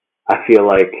I feel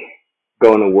like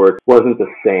going to work wasn't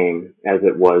the same as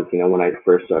it was, when I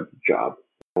first started the job.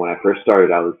 When I first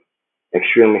started, I was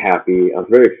extremely happy. I was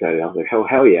very excited. I was like, oh,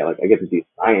 hell yeah. Like, I get to do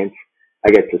science.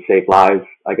 I get to save lives.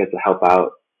 I get to help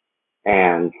out.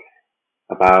 And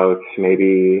about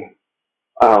maybe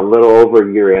a little over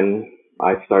a year in,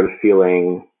 I started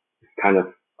feeling kind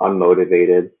of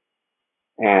unmotivated.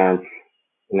 And,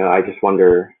 I just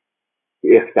wonder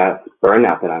if that's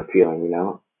burnout that I'm feeling.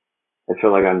 I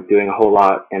feel like I'm doing a whole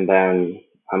lot and then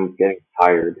I'm getting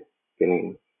tired,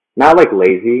 getting not like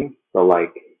lazy, but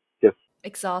like just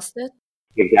Exhausted?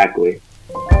 exactly.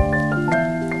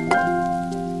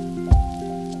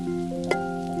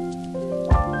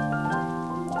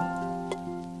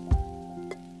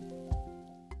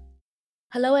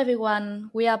 Hello,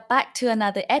 everyone. We are back to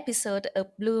another episode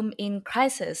of Bloom in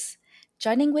Crisis.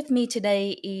 Joining with me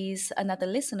today is another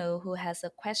listener who has a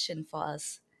question for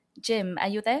us. Jim, are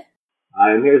you there?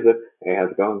 I'm here, Zip. Hey,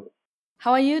 how's it going?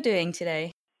 How are you doing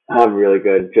today? I'm really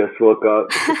good. Just woke up.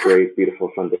 It's a great, beautiful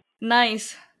Sunday.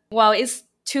 Nice. Well, it's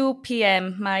 2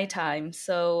 p.m. my time,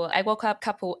 so I woke up a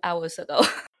couple hours ago.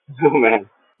 Oh man.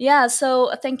 Yeah,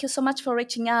 so thank you so much for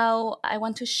reaching out. I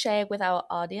want to share with our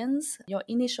audience your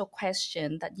initial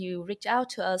question that you reached out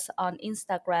to us on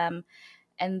Instagram,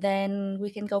 and then we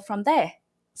can go from there.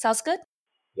 Sounds good?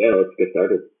 Yeah, let's get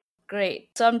started. Great.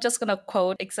 So I'm just going to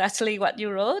quote exactly what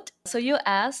you wrote. So you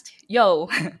asked, Yo,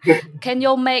 can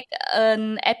you make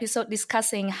an episode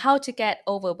discussing how to get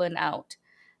over burnout?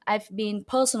 I've been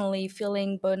personally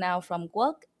feeling burnout from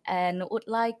work and would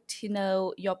like to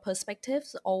know your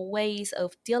perspectives or ways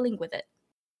of dealing with it.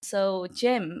 So,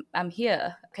 Jim, I'm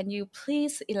here. Can you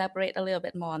please elaborate a little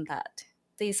bit more on that?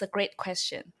 This is a great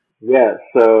question. Yeah,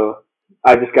 so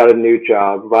I just got a new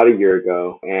job about a year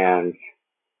ago and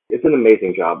it's an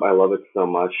amazing job. I love it so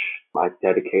much. I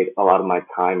dedicate a lot of my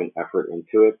time and effort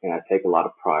into it and I take a lot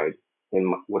of pride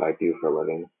in what I do for a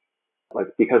living. Like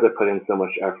because I put in so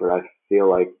much effort, I feel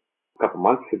like a couple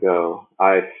months ago,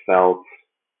 I felt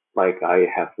like I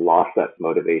have lost that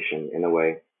motivation in a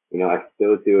way. I'm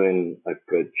still doing a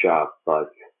good job,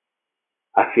 but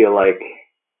I feel like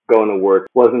going to work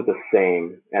wasn't the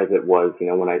same as it was,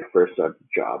 when I first started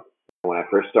the job. When I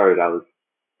first started, I was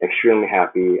extremely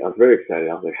happy. I was very excited.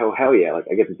 I was like, oh, hell yeah. Like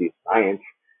I get to do science.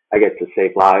 I get to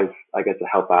save lives. I get to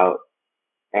help out.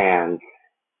 And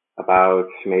about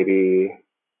maybe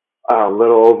a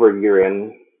little over a year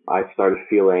in, I started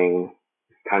feeling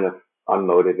kind of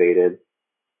unmotivated.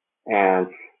 And,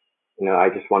 I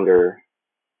just wonder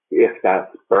if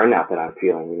that's burnout that I'm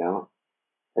feeling.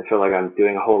 I feel like I'm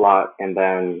doing a whole lot and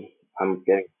then I'm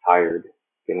getting tired,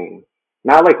 getting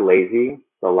not like lazy,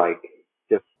 but like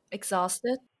just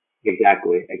Exhausted?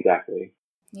 exactly.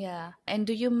 Yeah. And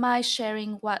do you mind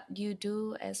sharing what you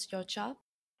do as your job?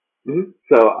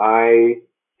 So I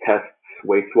test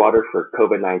wastewater for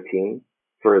COVID-19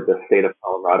 for the state of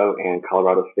Colorado and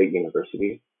Colorado State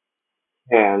University.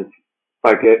 And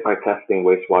by testing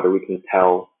wastewater, we can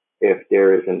tell if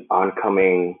there is an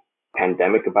oncoming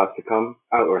pandemic about to come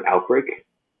out or an outbreak.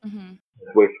 Mm-hmm.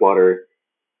 Wastewater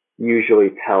usually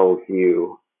tells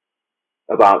you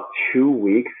about 2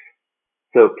 weeks.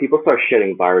 So people start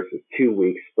shedding viruses 2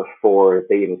 weeks before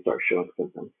they even start showing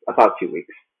symptoms. About 2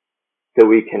 weeks. So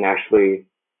we can actually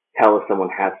tell if someone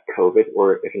has COVID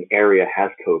or if an area has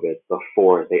COVID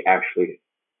before they actually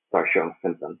start showing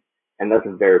symptoms. And that's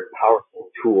a very powerful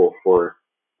tool for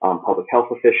public health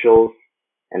officials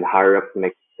and the higher ups to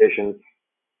make decisions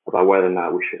about whether or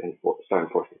not we should start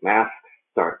enforcing masks,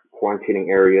 start quarantining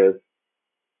areas,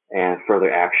 and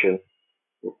further action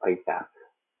like that.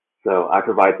 So I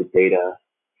provide the data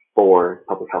for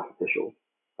public health officials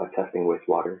of testing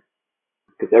wastewater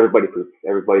because everybody poops,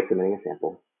 everybody's submitting a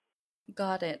sample.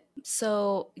 Got it.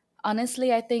 So,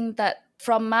 honestly, I think that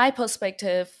from my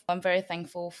perspective, I'm very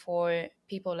thankful for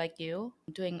people like you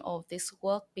doing all this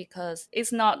work because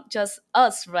it's not just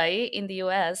us, right, in the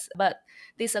US, but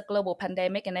this is a global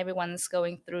pandemic and everyone's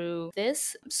going through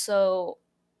this. So,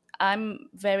 I'm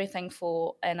very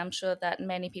thankful, and I'm sure that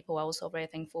many people are also very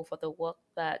thankful for the work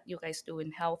that you guys do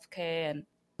in healthcare and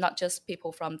not just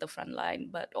people from the front line,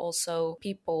 but also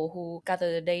people who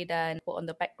gather the data and put on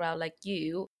the background like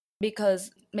you.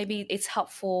 Because maybe it's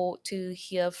helpful to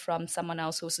hear from someone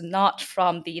else who's not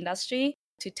from the industry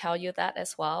to tell you that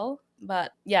as well.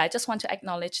 But yeah, I just want to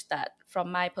acknowledge that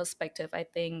from my perspective, I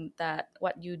think that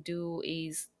what you do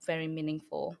is very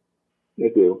meaningful.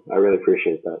 Thank you. I really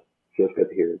appreciate that. Feels good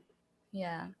to hear it.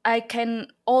 Yeah, I can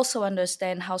also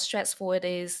understand how stressful it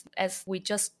is as we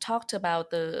just talked about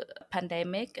the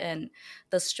pandemic and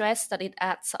the stress that it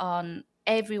adds on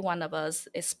every one of us,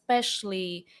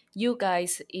 especially you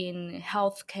guys in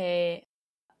healthcare.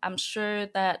 I'm sure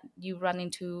that you run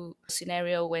into a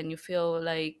scenario when you feel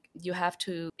like you have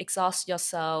to exhaust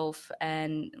yourself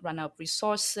and run out of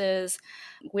resources.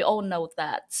 We all know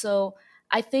that. So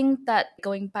I think that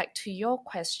going back to your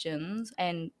questions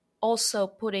and also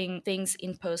putting things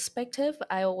in perspective,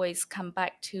 I always come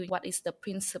back to what is the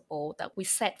principle that we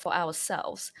set for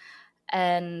ourselves.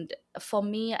 And for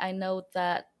me, I know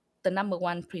that the number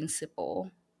one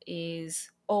principle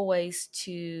is always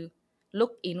to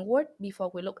look inward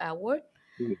before we look outward.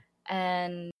 Mhm.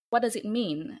 And what does it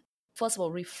mean? First of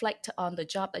all, reflect on the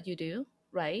job that you do,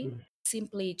 right? Mhm.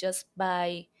 Simply just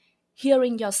by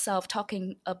hearing yourself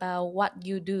talking about what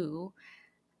you do.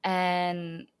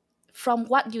 And from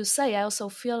what you say, I also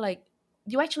feel like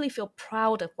you actually feel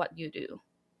proud of what you do.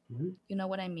 Mhm. You know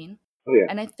what I mean? Oh yeah.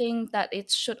 And I think that it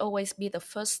should always be the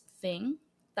first thing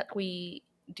that we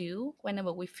do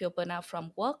whenever we feel burnout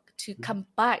from work, to Mhm. come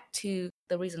back to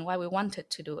the reason why we wanted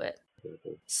to do it.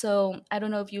 Mhm. So I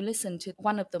don't know if you listened to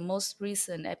one of the most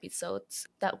recent episodes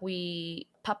that we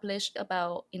published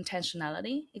about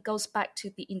intentionality. It goes back to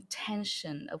the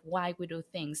intention of why we do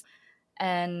things,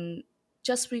 and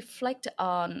just reflect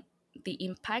on the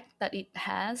impact that it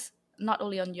has, not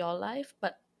only on your life,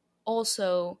 but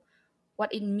also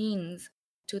what it means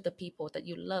to the people that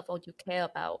you love or you care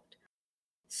about.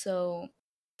 So,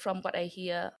 from what I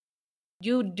hear,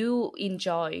 you do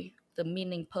enjoy the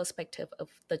meaning perspective of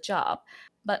the job.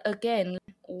 But again,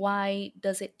 why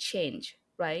does it change,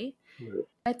 right? Mhm.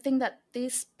 I think that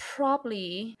this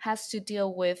probably has to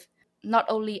deal with not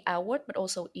only outward, but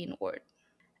also inward.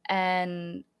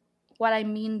 And what I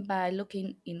mean by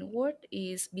looking inward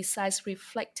is, besides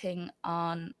reflecting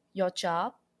on your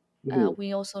job, Mhm.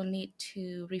 we also need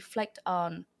to reflect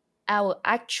on our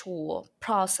actual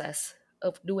process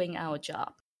of doing our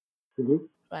job, Mhm.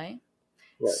 right?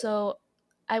 Right. So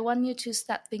I want you to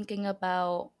start thinking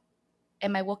about,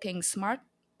 am I working smart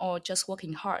or just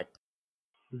working hard?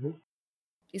 Mhm.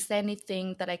 Is there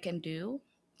anything that I can do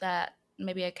that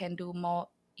maybe I can do more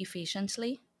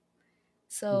efficiently?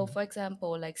 So, Mhm. for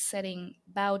example, like setting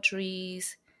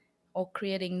boundaries or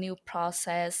creating new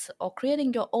process or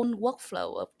creating your own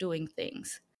workflow of doing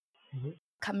things, Mhm.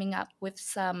 coming up with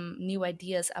some new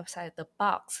ideas outside the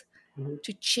box Mhm.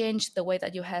 to change the way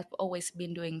that you have always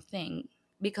been doing things.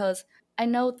 Because I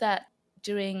know that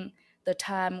during the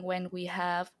time when we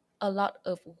have a lot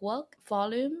of work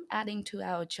volume adding to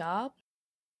our job,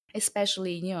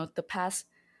 especially, the past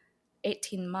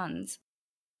 18 months,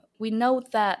 we know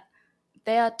that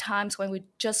there are times when we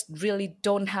just really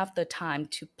don't have the time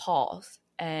to pause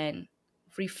and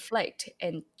reflect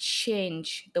and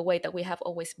change the way that we have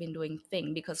always been doing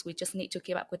things, because we just need to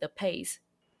keep up with the pace.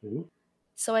 Mhm.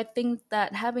 So I think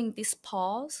that having this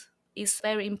pause is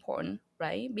very important,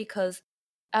 right? Because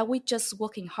are we just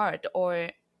working hard, or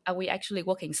are we actually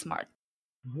working smart?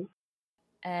 Mhm.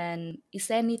 And is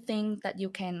there anything that you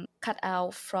can cut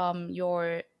out from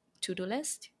your to-do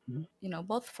list? Mhm.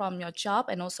 Both from your job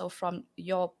and also from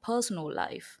your personal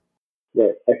life.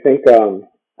 Yeah, I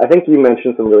think you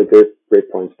mentioned some really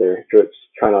great points there. Just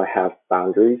trying to have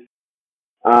boundaries.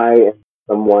 I am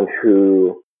someone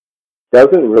who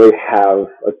doesn't really have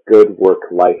a good work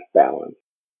life balance.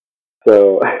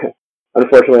 So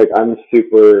unfortunately, like, I'm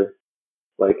super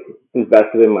like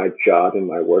invested in my job and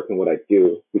my work and what I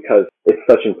do because it's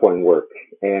such important work.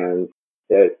 And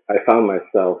I found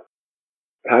myself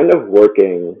kind of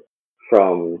working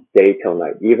from day till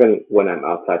night, even when I'm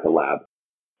outside the lab.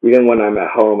 Even when I'm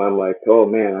at home, I'm like, oh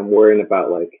man, I'm worrying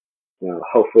about like,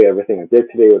 hopefully everything I did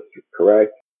today was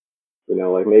correct.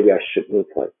 Like maybe I should need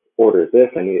to like order this,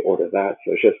 I need to order that.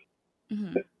 So it's just,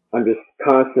 Hmm. I'm just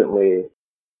constantly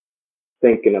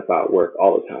thinking about work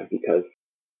all the time because,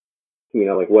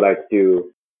 like what I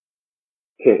do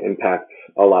can impact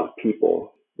a lot of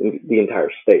people in the entire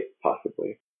state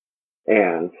possibly.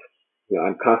 And,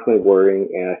 I'm constantly worrying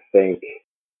and I think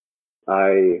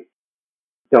I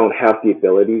don't have the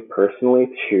ability personally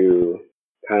to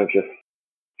kind of just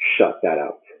shut that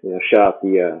out. Shut out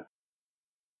the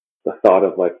thought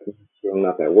of like screwing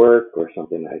up at work or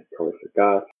something I totally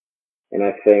forgot. And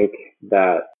I think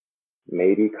that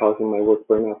may be causing my work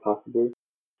burnout possibly.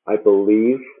 I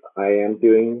believe I am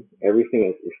doing everything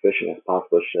as efficient as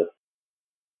possible. It's just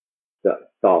the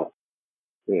thoughts,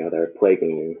 that are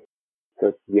plaguing me.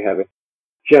 So do you have any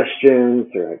suggestions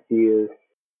or ideas?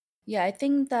 Yeah, I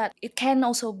think that it can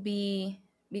also be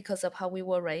because of how we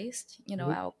were raised,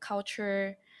 Mm-hmm. our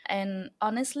culture. And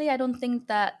honestly, I don't think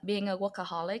that being a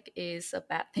workaholic is a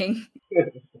bad thing.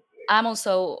 I'm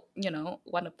also,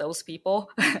 one of those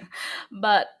people.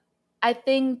 But I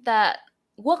think that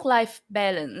work-life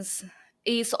balance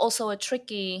is also a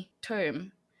tricky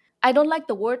term. I don't like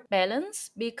the word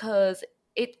balance because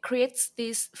it creates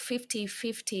this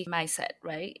 50-50 mindset,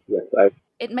 right? Yes, I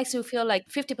It makes you feel like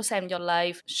 50% of your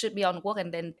life should be on work,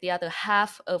 and then the other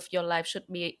half of your life should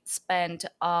be spent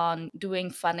on doing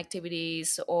fun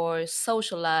activities or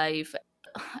social life.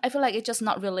 I feel like it's just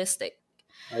not realistic.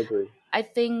 agree. I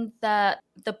think that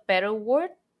the better word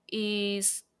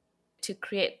is to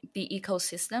create the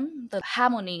ecosystem, the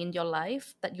harmony in your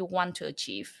life that you want to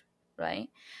achieve, right?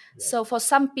 Yes. So for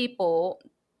some people,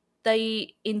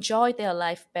 they enjoy their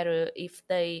life better if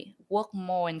they work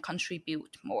more and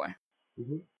contribute more.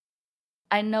 Hmm.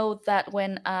 I know that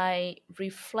when I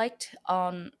reflect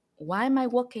on why am I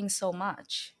working so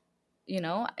much,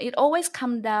 it always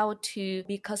comes down to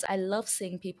because I love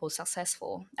seeing people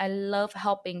successful. I love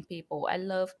helping people. I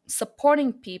love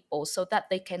supporting people so that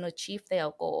they can achieve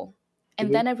their goal. And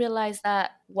Hmm. then I realized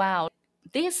that, wow,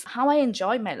 this is how I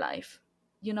enjoy my life.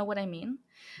 You know what I mean?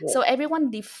 Yeah. So everyone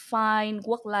define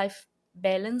work-life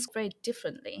balance very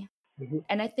differently. Hmm.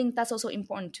 And I think that's also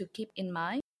important to keep in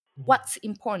mind. Hmm. What's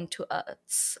important to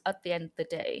us at the end of the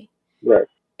day? Right.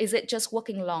 Is it just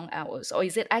working long hours, or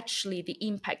is it actually the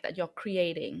impact that you're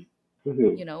creating?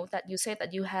 Hmm. That you say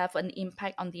that you have an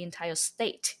impact on the entire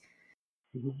state.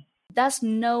 Hmm. That's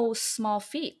no small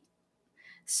feat.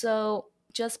 So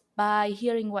just by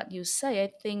hearing what you say,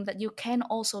 I think that you can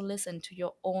also listen to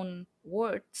your own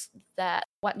words, that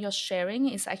what you're sharing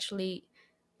is actually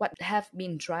what have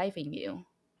been driving you,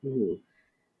 Hmm.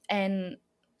 and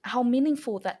how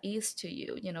meaningful that is to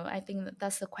you. I think that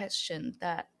that's the question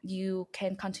that you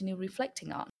can continue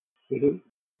reflecting on, Hmm.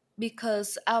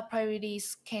 because our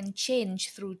priorities can change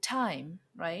through time,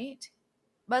 right?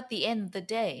 But at the end of the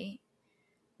day,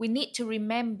 we need to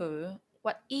remember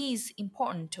what is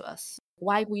important to us,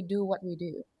 why we do what we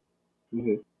do.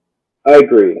 Hmm. I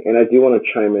agree, and I do want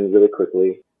to chime in really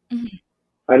quickly. Mhm.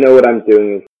 I know what I'm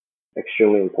doing is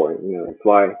extremely important. It's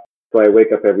why I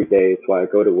wake up every day. It's why I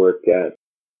go to work at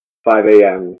 5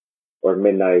 a.m. or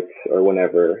midnight or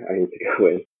whenever I need to go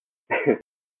in.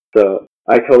 So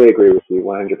I totally agree with you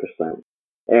 100%.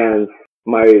 And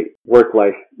my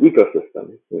work-life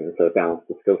ecosystem, it's a balanced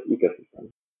skills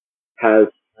ecosystem, has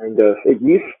it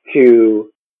used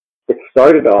to, it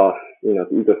started off, the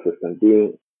ecosystem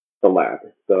being the lab,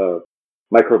 the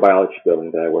microbiology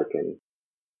building that I work in.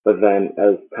 But then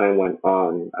as time went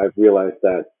on, I've realized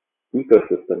that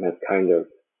ecosystem has kind of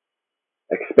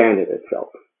expanded itself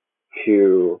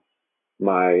to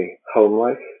my home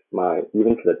life, my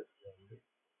even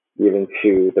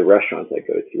to the restaurants I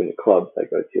go to and the clubs I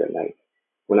go to at night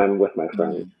when I'm with my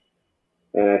friends. Mhm.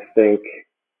 And I think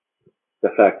the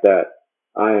fact that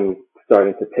I'm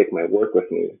starting to take my work with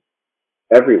me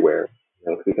everywhere,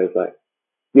 because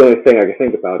the only thing I can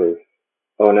think about is,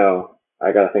 oh no,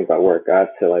 I got to think about work. I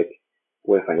have to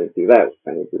what if I need to do that? What if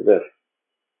I need to do this?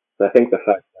 So I think the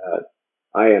fact that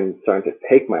I am starting to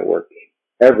take my work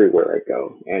everywhere I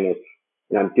go, and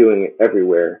I'm doing it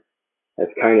everywhere, has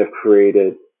kind of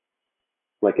created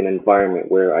like an environment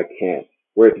where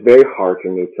it's very hard for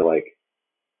me to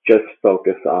just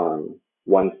focus on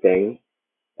one thing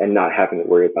and not having to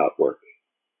worry about work.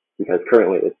 Because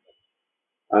currently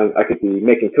I could be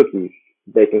making cookies,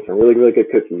 baking some really, really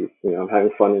good cookies. I'm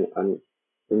having fun and I'm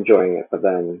enjoying it. But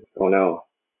then, oh no,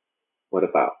 what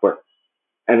about work?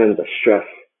 And then the stress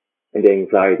and the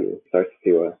anxiety it starts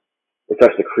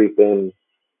to creep in,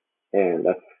 and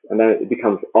then it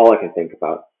becomes all I can think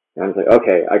about. And I'm like,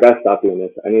 okay, I gotta stop doing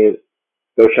this. I need to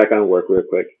go check on work real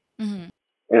quick. Mhm.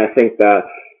 And I think that's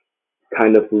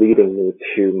kind of leading me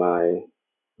to my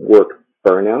work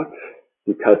burnout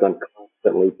because I'm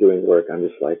constantly doing work. I'm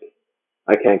just like,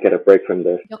 I can't get a break from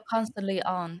this. You're constantly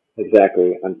on.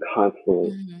 Exactly. I'm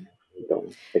constantly Mhm.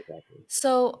 going. Exactly.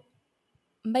 So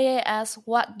may I ask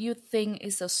what you think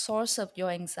is the source of your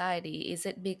anxiety? Is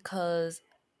it because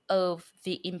of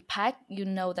the impact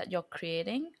that you're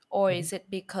creating, or Mhm. is it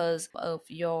because of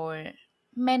your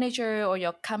manager or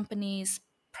your company's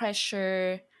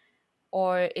pressure,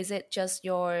 or is it just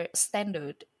your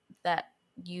standard that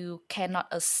you cannot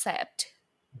accept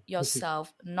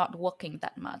yourself not working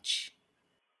that much?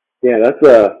 Yeah, that's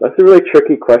a really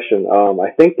tricky question.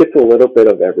 I think it's a little bit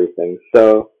of everything.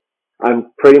 So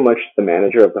I'm pretty much the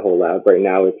manager of the whole lab right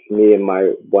now. It's me and my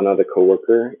one other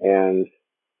coworker, and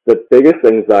the biggest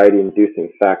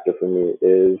anxiety-inducing factor for me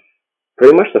is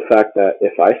pretty much the fact that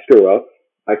if I screw up,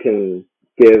 I can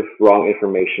give wrong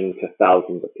information to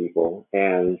thousands of people,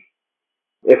 and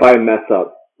if I mess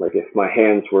up, like if my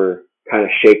hands were kind of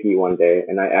shaky one day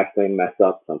and I accidentally mess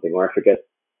up something or I forget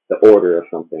the order of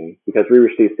something, because we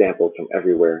receive samples from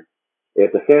everywhere.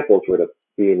 If the samples were to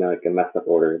be in like a messed up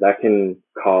order. That can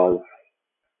cause,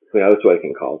 who knows what it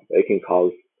can cause. It can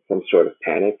cause some sort of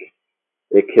panic.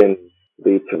 It can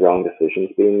lead to wrong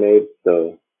decisions being made.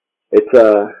 So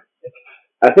it's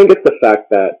I think it's the fact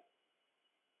that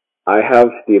I have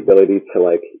the ability to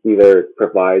like either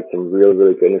provide some really,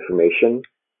 really good information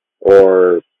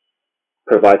or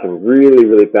provide some really,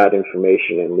 really bad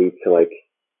information and lead to like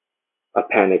a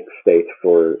panic state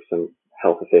for some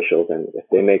health officials. And if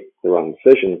they make the wrong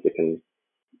decisions, it can,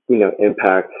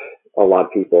 impact a lot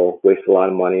of people, waste a lot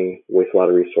of money, waste a lot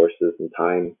of resources and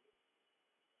time.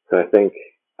 So I think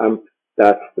I'm,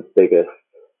 that's the biggest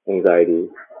anxiety,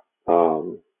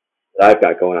 um, that I've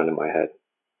got going on in my head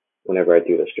whenever I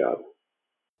do this job.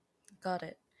 Got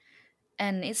it.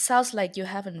 And it sounds like you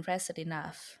haven't rested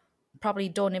enough. Probably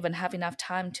don't even have enough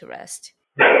time to rest.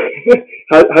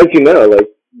 How'd you know? Like,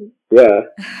 yeah.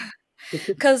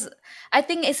 Because I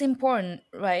think it's important,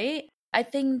 right? I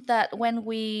think that when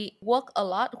we work a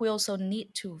lot, we also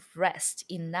need to rest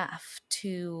enough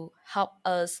to help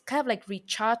us kind of like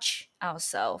recharge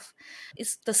ourselves.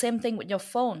 It's the same thing with your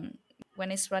phone.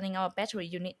 When it's running out of battery,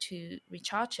 you need to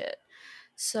recharge it.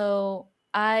 So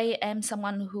I am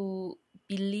someone who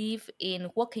believe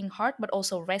in working hard but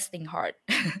also resting hard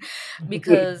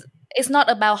because it's not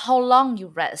about how long you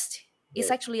rest. It's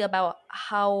actually about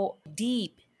how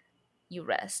deep you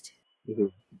rest. Hmm.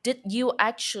 Did you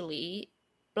actually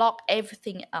block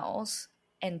everything else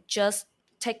and just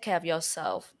take care of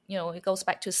yourself? It goes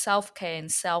back to self-care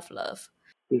and self-love.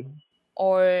 Hmm.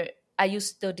 Or are you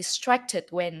still distracted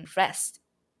when rest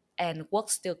and work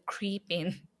still creep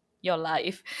in your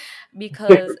life?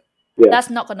 Because Yeah. that's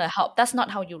not going to help. That's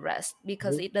not how you rest,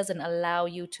 because Hmm. it doesn't allow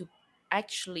you to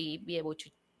actually be able to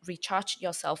recharge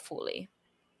yourself fully.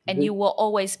 And Hmm. you will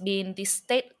always be in this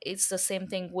state. It's the same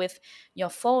thing with your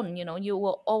phone. You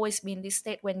will always be in this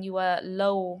state when you are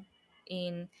low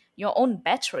in your own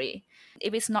battery.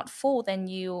 If it's not full, then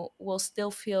you will still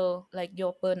feel like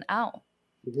you're burned out.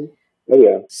 Hmm. Oh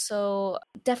yeah. So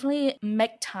definitely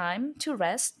make time to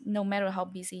rest no matter how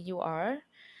busy you are.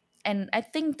 And I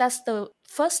think that's the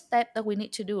first step that we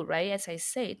need to do, right? As I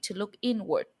say, to look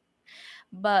inward.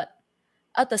 But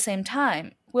at the same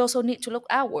time, we also need to look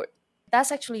outward.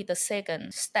 That's actually the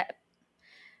second step.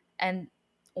 And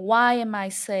why am I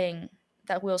saying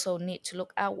that we also need to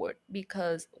look outward?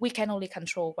 Because we can only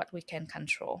control what we can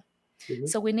control. Hmm.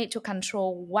 So we need to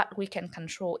control what we can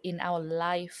control in our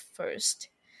life first.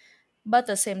 But at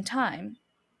the same time,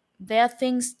 there are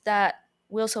things that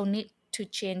we also need to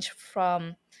change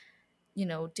from,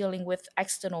 dealing with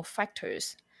external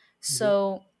factors. Hmm.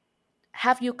 So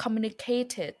have you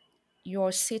communicated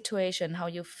your situation, how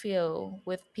you feel,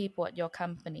 with people at your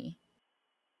company?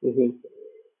 Hmm.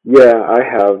 Yeah, I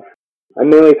have. I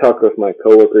mainly talk with my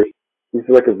coworker. He's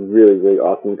like a really, really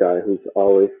awesome guy who's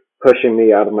always pushing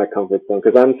me out of my comfort zone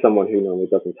because I'm someone who normally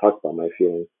doesn't talk about my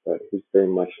feelings, but he's very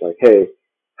much like, "Hey,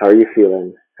 how are you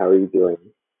feeling? How are you doing?"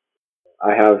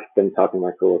 I have been talking to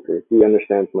my coworker. He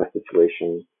understands my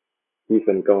situation. He's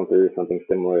been going through something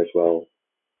similar as well,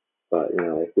 but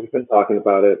like, we've been talking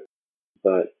about it,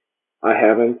 but I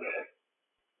haven't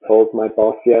told my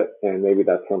boss yet, and maybe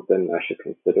that's something I should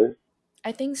consider.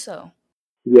 I think so.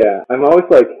 Yeah, I'm always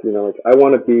like, like I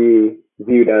want to be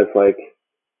viewed as like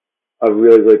a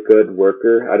really, really good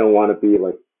worker. I don't want to be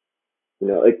like,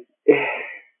 like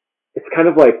it's kind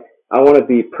of like I want to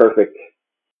be perfect.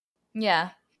 Yeah.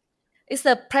 It's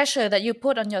the pressure that you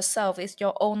put on yourself. It's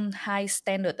your own high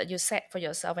standard that you set for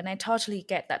yourself. And I totally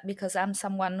get that, because I'm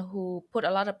someone who put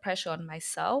a lot of pressure on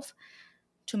myself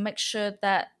to make sure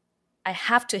that I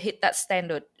have to hit that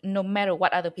standard no matter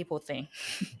what other people think.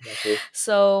 Exactly.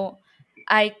 So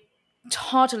I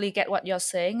totally get what you're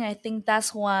saying. I think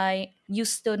that's why you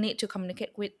still need to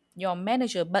communicate with your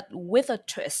manager, but with a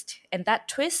twist. And that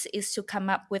twist is to come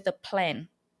up with a plan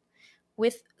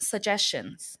with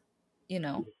suggestions, you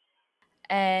know,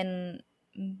 and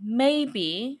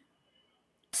maybe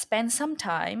spend some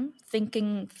time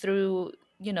thinking through,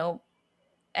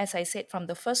 as I said, from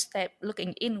the first step,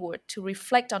 looking inward to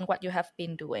reflect on what you have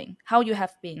been doing, how you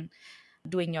have been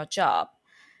doing your job,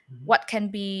 what can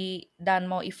be done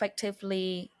more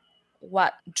effectively,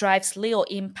 what drives little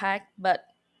impact but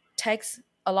takes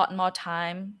a lot more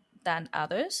time than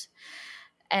others.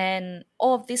 And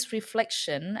all of this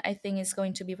reflection, I think, is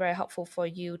going to be very helpful for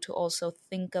you to also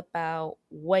think about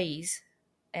ways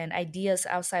and ideas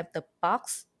outside the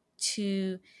box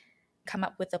to come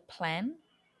up with a plan.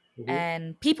 Hmm.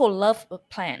 And people love a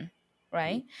plan,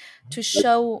 right? To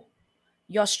show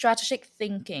your strategic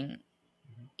thinking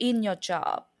in your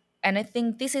job. And I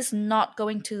think this is not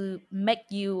going to make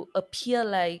you appear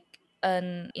like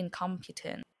an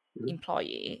incompetent. Mm-hmm.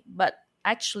 employee, but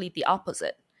actually the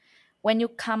opposite. When you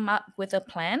come up with a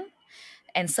plan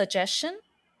and suggestion,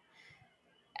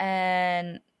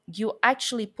 and you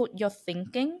actually put your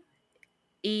thinking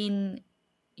in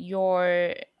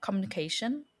your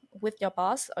communication with your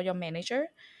boss or your manager,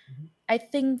 I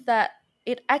think that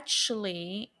it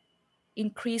actually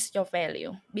increase your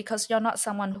value, because you're not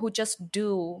someone who just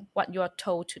do what you're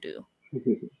told to do.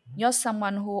 You're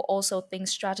someone who also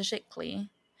thinks strategically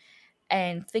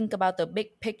and think about the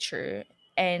big picture.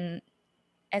 And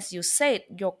as you said,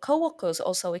 your coworkers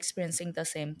also experiencing the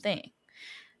same thing.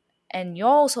 And you're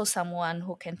also someone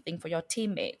who can think for your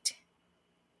teammate,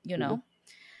 you Mm-hmm. know?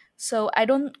 So I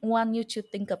don't want you to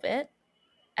think of it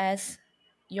as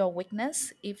your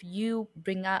weakness if you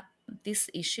bring up this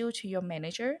issue to your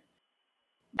manager.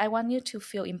 I want you to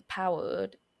feel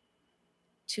empowered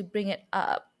to bring it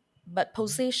up, but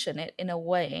position it in a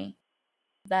way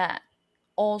that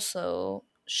also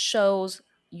shows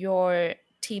your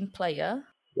team player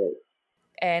Right.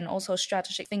 and also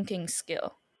strategic thinking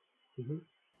skill. Mm-hmm.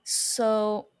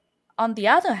 So, on the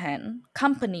other hand,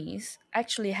 companies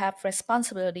actually have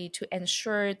responsibility to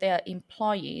ensure their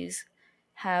employees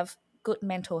have good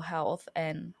mental health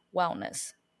and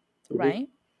wellness, Mm-hmm. right?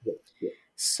 Yes. Yes.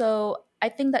 So, I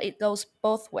think that it goes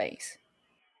both ways.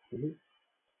 Mm-hmm.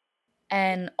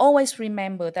 And always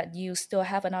remember that you still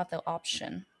have another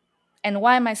option. And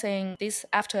why am I saying this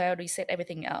after I already said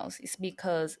everything else? Is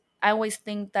because I always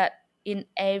think that in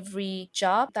every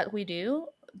job that we do,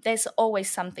 there's always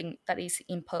something that is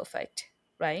imperfect,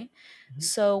 right?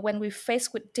 So when we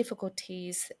face with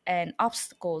difficulties and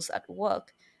obstacles at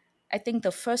work, I think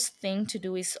the first thing to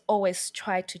do is always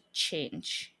try to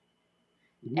change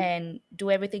Mm-hmm. and do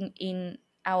everything in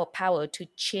our power to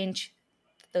change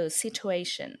the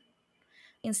situation,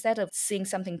 instead of seeing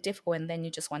something difficult and then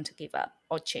you just want to give up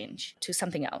or change to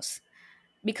something else,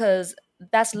 because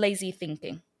that's lazy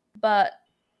thinking. But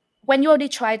when you already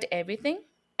tried everything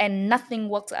and nothing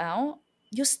works out,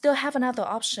 you still have another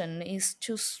option, is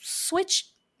to switch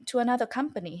to another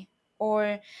company,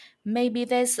 or maybe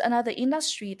there's another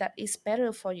industry that is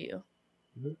better for you,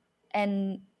 Mm-hmm.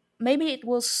 and maybe it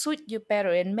will suit you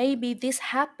better, and maybe this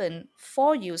happened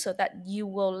for you so that you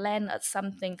will land at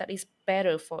something that is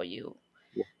better for you,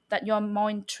 Yeah. that you're more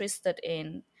interested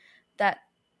in, that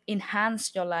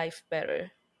enhance your life better.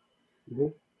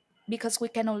 Mm-hmm. Because we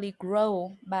can only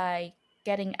grow by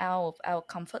getting out of our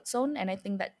comfort zone, and I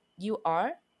think that you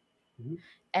are. Mm-hmm.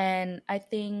 And I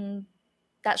think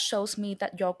that shows me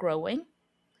that you're growing.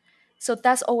 So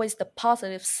that's always the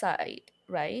positive side,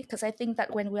 right? Because I think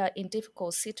that when we are in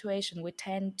difficult situation, we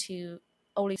tend to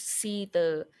only see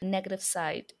the negative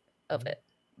side of it.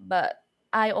 But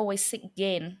I always seek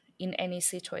gain in any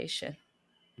situation.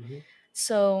 Mm-hmm.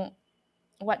 So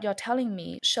what you're telling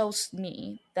me shows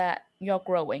me that you're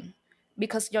growing,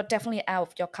 because you're definitely out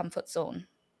of your comfort zone.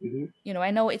 Mm-hmm.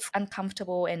 I know it's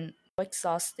uncomfortable and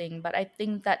exhausting, but I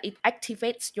think that it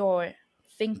activates your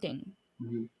thinking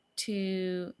Mm-hmm.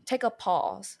 to take a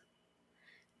pause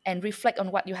and reflect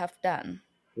on what you have done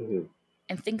Mm-hmm.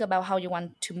 and think about how you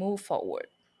want to move forward.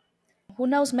 Who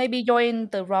knows, maybe you're in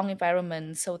the wrong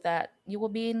environment so that you will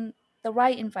be in the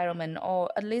right environment, or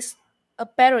at least a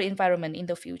better environment in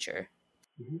the future.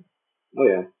 Mm-hmm. Oh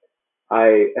yeah.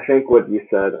 I think what you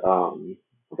said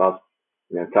about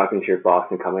talking to your boss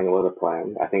and coming up with a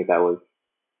plan. I think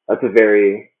that's a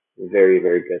very very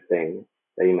good thing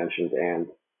that you mentioned, and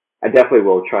I definitely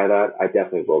will try that. I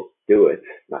definitely will do it.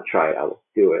 Not try it. I will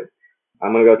do it.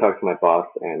 I'm gonna go talk to my boss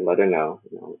and let her know.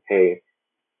 Hey,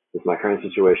 this is my current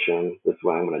situation. This is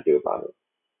what I'm gonna do about it.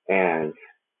 And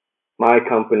my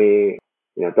company,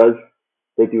 does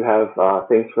they do have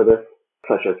things for this,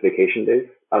 such as vacation days.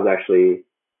 I was actually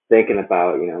thinking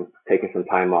about, taking some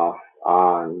time off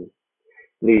on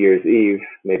New Year's Eve,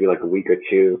 maybe like a week or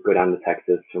two, go down to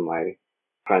Texas for my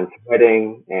friend's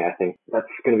wedding. And I think that's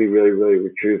going to be really, really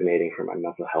rejuvenating for my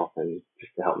mental health and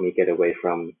just to help me get away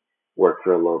from work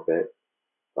for a little bit.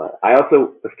 But I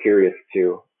also was curious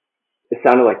too. It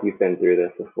sounded like you've been through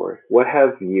this before. What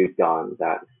have you done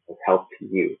that has helped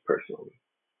you personally?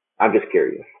 I'm just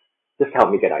curious. Just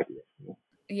help me get ideas.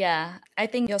 Yeah, I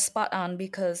think you're spot on,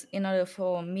 because in order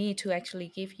for me to actually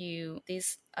give you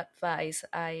this advice,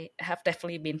 I have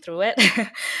definitely been through it.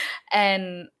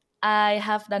 And I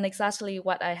have done exactly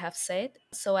what I have said.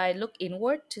 So I look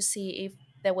inward to see if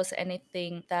there was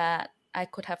anything that I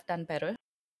could have done better.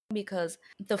 Because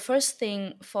the first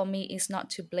thing for me is not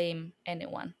to blame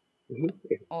anyone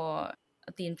Mm-hmm. or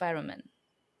the environment,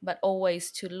 but always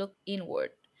to look inward.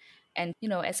 And,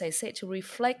 as I said, to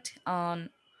reflect on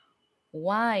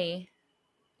why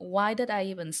why did I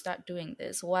even start doing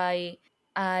this? Why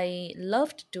I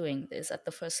loved doing this at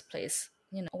the first place,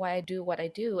 why I do what I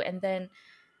do. And then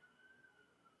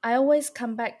I always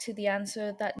come back to the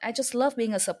answer that I just love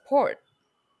being a support.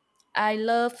 I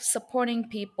love supporting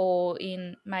people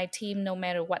in my team, no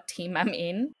matter what team I'm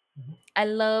in. I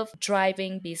love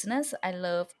driving business. I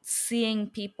love seeing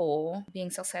people being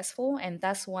successful. And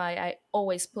that's why I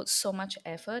always put so much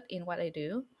effort in what I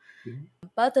do. Mhm.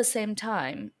 But at the same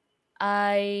time,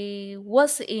 I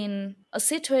was in a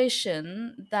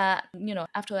situation that,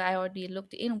 after I already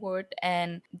looked inward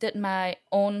and did my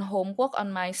own homework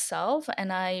on myself,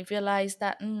 and I realized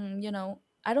that,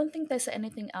 I don't think there's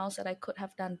anything else that I could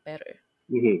have done better.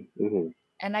 Mhm. Mhm.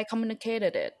 And I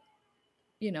communicated it.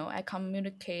 I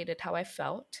communicated how I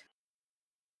felt.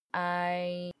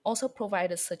 I also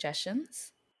provided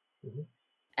suggestions. Mhm.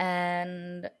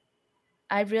 And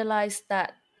I realized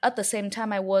that at the same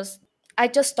time I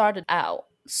just started out.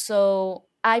 So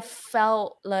I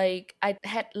felt like I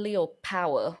had little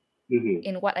power Mhm.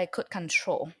 in what I could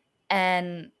control.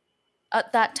 And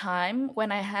at that time,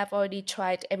 when I have already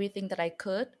tried everything that I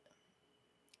could,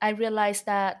 I realized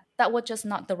that that was just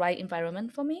not the right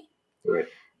environment for me. Right.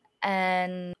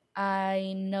 And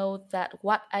I know that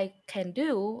what I can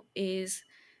do is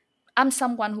I'm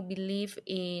someone who believe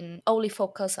in only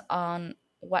focus on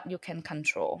what you can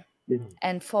control. Mhm.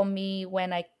 And for me,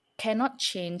 when I cannot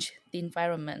change the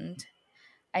environment,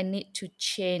 I need to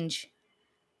change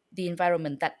the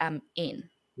environment that I'm in.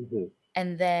 Mhm.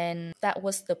 And then that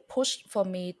was the push for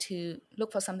me to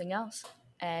look for something else.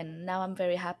 And now I'm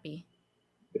very happy.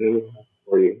 Mhm.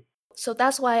 For you. So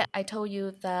that's why I told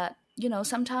you that,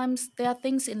 sometimes there are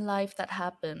things in life that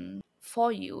happen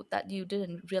for you that you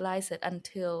didn't realize it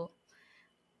until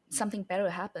something better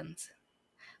happens.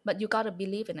 But you got to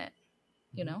believe in it,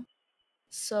 you Mhm. know?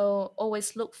 So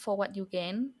always look for what you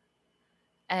gain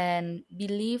and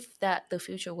believe that the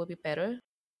future will be better.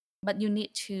 But you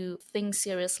need to think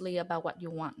seriously about what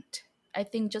you want. I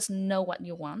think just know what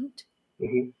you want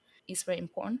Mhm. is very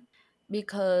important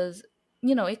because,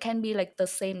 it can be like the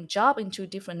same job in two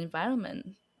different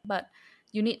environments, but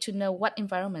you need to know what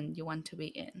environment you want to be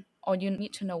in, or you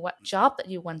need to know what job that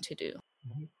you want to do,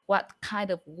 Mhm. what kind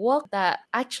of work that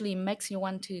actually makes you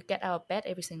want to get out of bed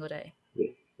every single day,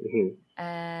 Yes. Mhm.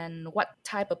 and what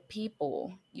type of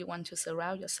people you want to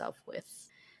surround yourself with.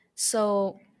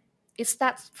 So it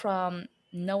starts from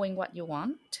knowing what you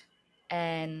want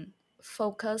and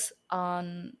focus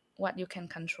on what you can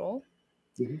control.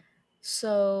 Mhm.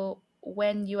 So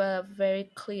when you are very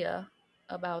clear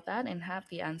about that and have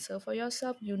the answer for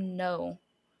yourself, you know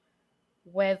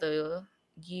whether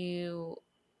you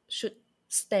should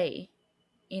stay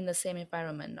in the same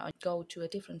environment or go to a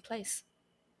different place.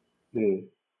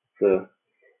 Mhm. So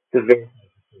it's a very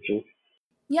decision.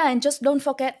 Yeah, and just don't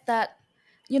forget that,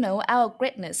 our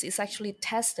greatness is actually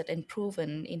tested and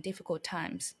proven in difficult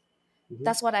times. Mhm.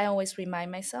 That's what I always remind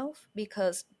myself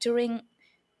because during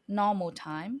normal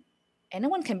time,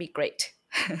 anyone can be great,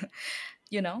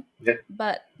 you know? Yeah.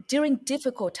 But during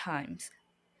difficult times,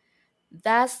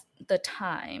 that's the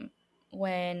time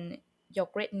when your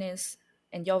greatness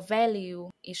and your value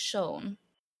is shown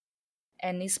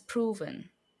and is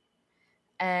proven.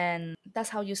 And that's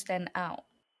how you stand out.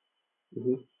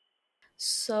 Mhm.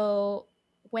 So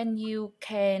when you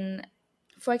can,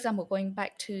 for example, going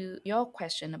back to your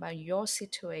question about your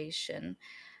situation,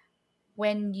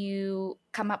 when you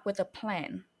come up with a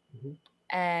plan Mhm.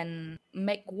 and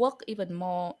make work even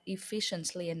more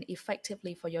efficiently and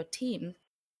effectively for your team,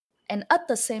 and at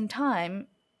the same time,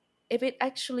 if it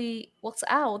actually works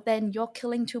out, then you're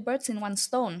killing two birds in one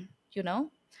stone, Mhm.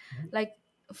 Like,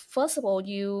 first of all,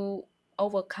 you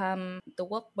overcome the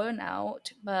work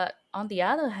burnout, but on the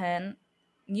other hand,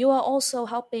 you are also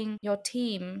helping your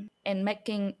team and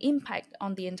making impact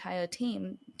on the entire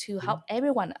team to help Mhm.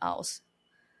 everyone else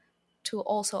to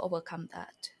also overcome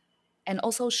that and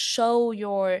also show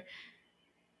your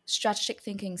strategic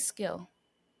thinking skill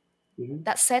Mhm.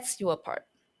 that sets you apart.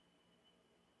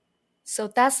 So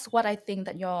that's what I think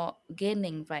that you're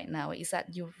gaining right now is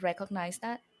that you recognize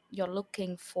that you're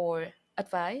looking for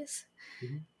advice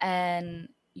Mhm.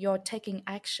 and you're taking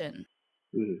action.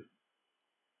 Mhm.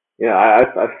 Yeah,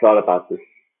 I've thought about this.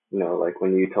 Like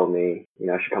when you told me,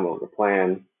 I should come up with a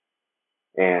plan,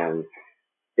 and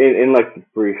in like the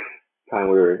brief time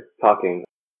we were talking,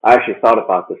 I actually thought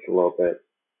about this a little bit,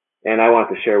 and I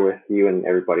wanted to share with you and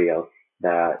everybody else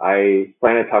that I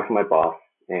plan to talk to my boss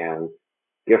and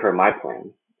give her my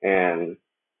plan. And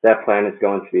that plan is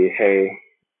going to be, hey,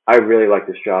 I really like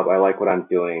this job. I like what I'm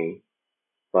doing,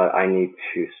 but I need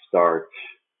to start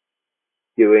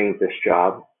doing this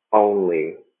job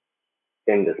only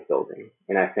in this building.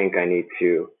 And I think I need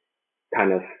to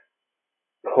kind of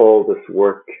pull this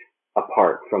work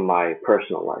apart from my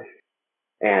personal life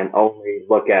and only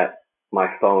look at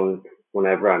my phone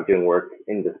whenever I'm doing work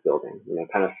in this building,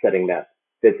 kind of setting that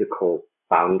physical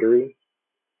boundary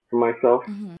for myself.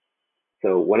 Mm-hmm.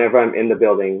 So whenever I'm in the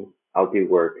building, I'll do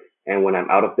work. And when I'm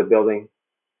out of the building,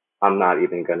 I'm not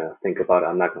even going to think about it.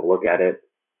 I'm not going to look at it.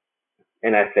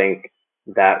 And I think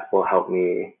that will help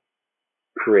me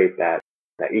create that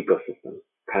ecosystem,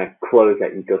 kind of close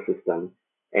that ecosystem.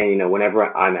 And, whenever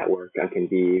I'm at work, I can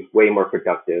be way more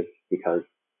productive because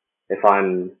if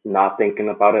I'm not thinking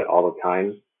about it all the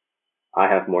time, I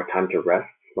have more time to rest,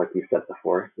 like you said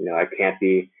before. I can't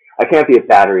be a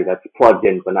battery that's plugged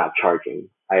in but not charging.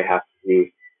 I have to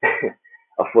be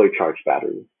a fully charged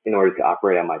battery in order to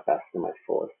operate at my best and my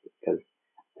fullest. Because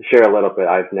to share a little bit,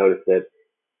 I've noticed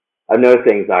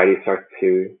anxiety starts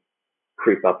to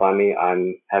creep up on me.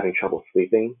 I'm having trouble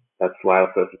sleeping. That's why I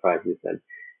was so surprised you said,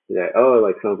 oh,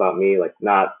 like something about me, like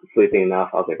not sleeping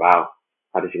enough. I was like, wow,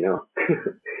 how did you know?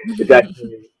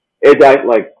 It's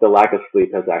like the lack of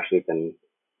sleep has actually been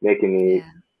making me Yeah.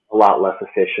 a lot less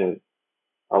efficient,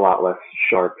 a lot less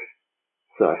sharp.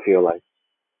 So I feel like,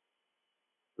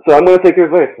 so I'm going to take your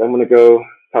advice. I'm going to go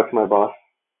talk to my boss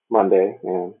Monday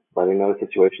and let him know the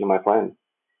situation and my plan.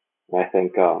 And I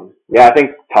think, I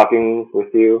think talking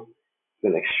with you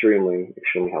has been extremely,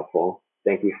 extremely helpful.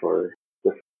 Thank you for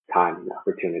this time and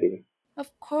opportunity.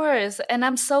 Of course. And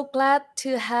I'm so glad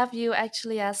to have you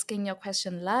actually asking your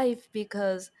question live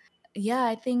because, yeah,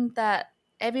 I think that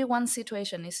everyone's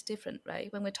situation is different,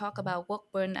 right? When we talk about work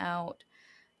burnout,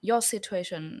 your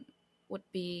situation would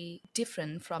be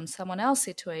different from someone else's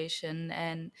situation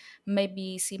and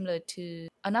maybe similar to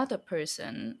another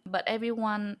person, but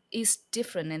everyone is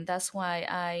different. And that's why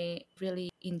I really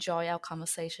enjoy our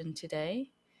conversation today.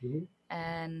 Mm-hmm.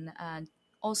 And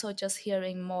also just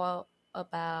hearing more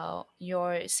about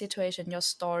your situation, your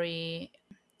story,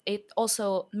 it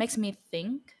also makes me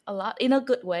think a lot in a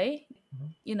good way.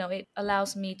 It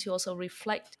allows me to also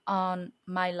reflect on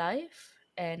my life,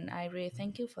 and I really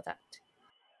thank you for that.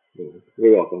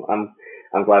 You're welcome.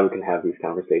 I'm glad we can have these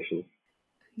conversations.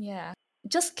 Yeah.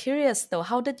 Just curious though,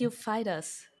 how did you find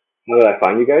us? How did I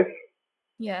find you guys?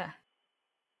 Yeah.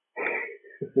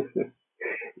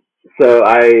 So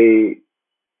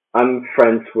I'm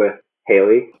friends with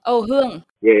Haley. Oh, Hương.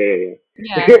 Yeah, yeah,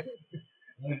 Yeah. yeah.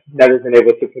 Never been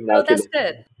able to Oh, pronounce that's it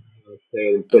good.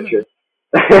 say and Hmm. butcher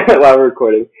while we're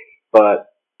recording. But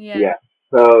Yeah. yeah,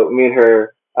 so me and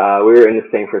her, we were in the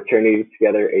same fraternity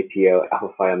together, ATO,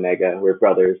 Alpha Phi Omega. We're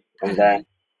brothers, and then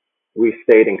we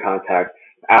stayed in contact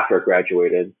after I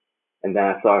graduated. And then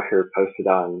I saw her posted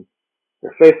on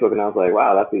her Facebook, and I was like,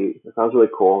 wow, that sounds really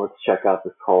cool. Let's check out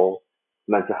this whole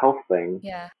mental health thing.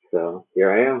 Yeah. So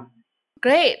here I am.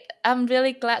 Great. I'm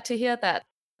really glad to hear that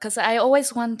because I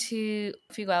always want to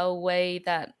figure out a way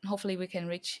that hopefully we can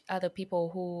reach other people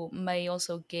who may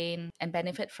also gain and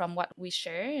benefit from what we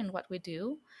share and what we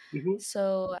do. Hmm.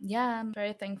 So, yeah, I'm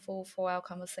very thankful for our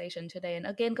conversation today. And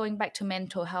again, going back to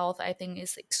mental health, I think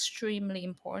is extremely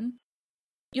important.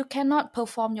 You cannot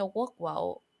perform your work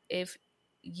well if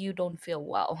you don't feel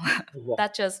well. Yeah.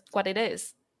 That's just what it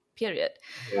is, period.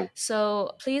 Yeah.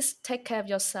 So please take care of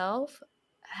yourself,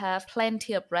 have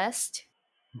plenty of rest,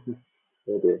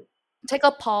 Will do. take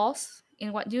a pause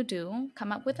in what you do,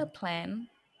 come up with a plan,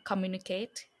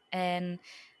 communicate, and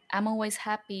I'm always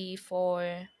happy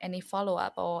for any follow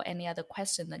up or any other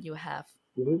question that you have.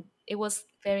 Hmm. It was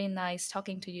very nice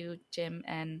talking to you, Jim,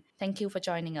 and thank you for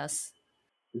joining us.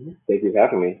 Hmm. Thank you for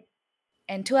having me.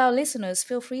 And to our listeners,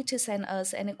 feel free to send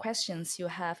us any questions you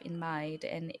have in mind.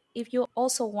 And if you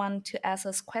also want to ask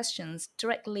us questions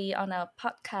directly on our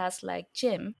podcast, like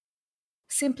Jim,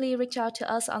 simply reach out to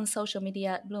us on social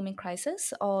media at Blooming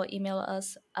Crisis or email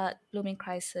us at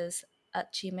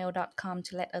bloomingcrisis@gmail.com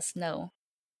to let us know.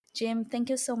 Jim, thank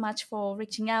you so much for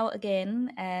reaching out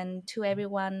again. And to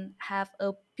everyone, have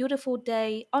a beautiful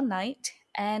day or night.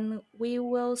 And we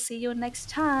will see you next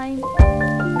time.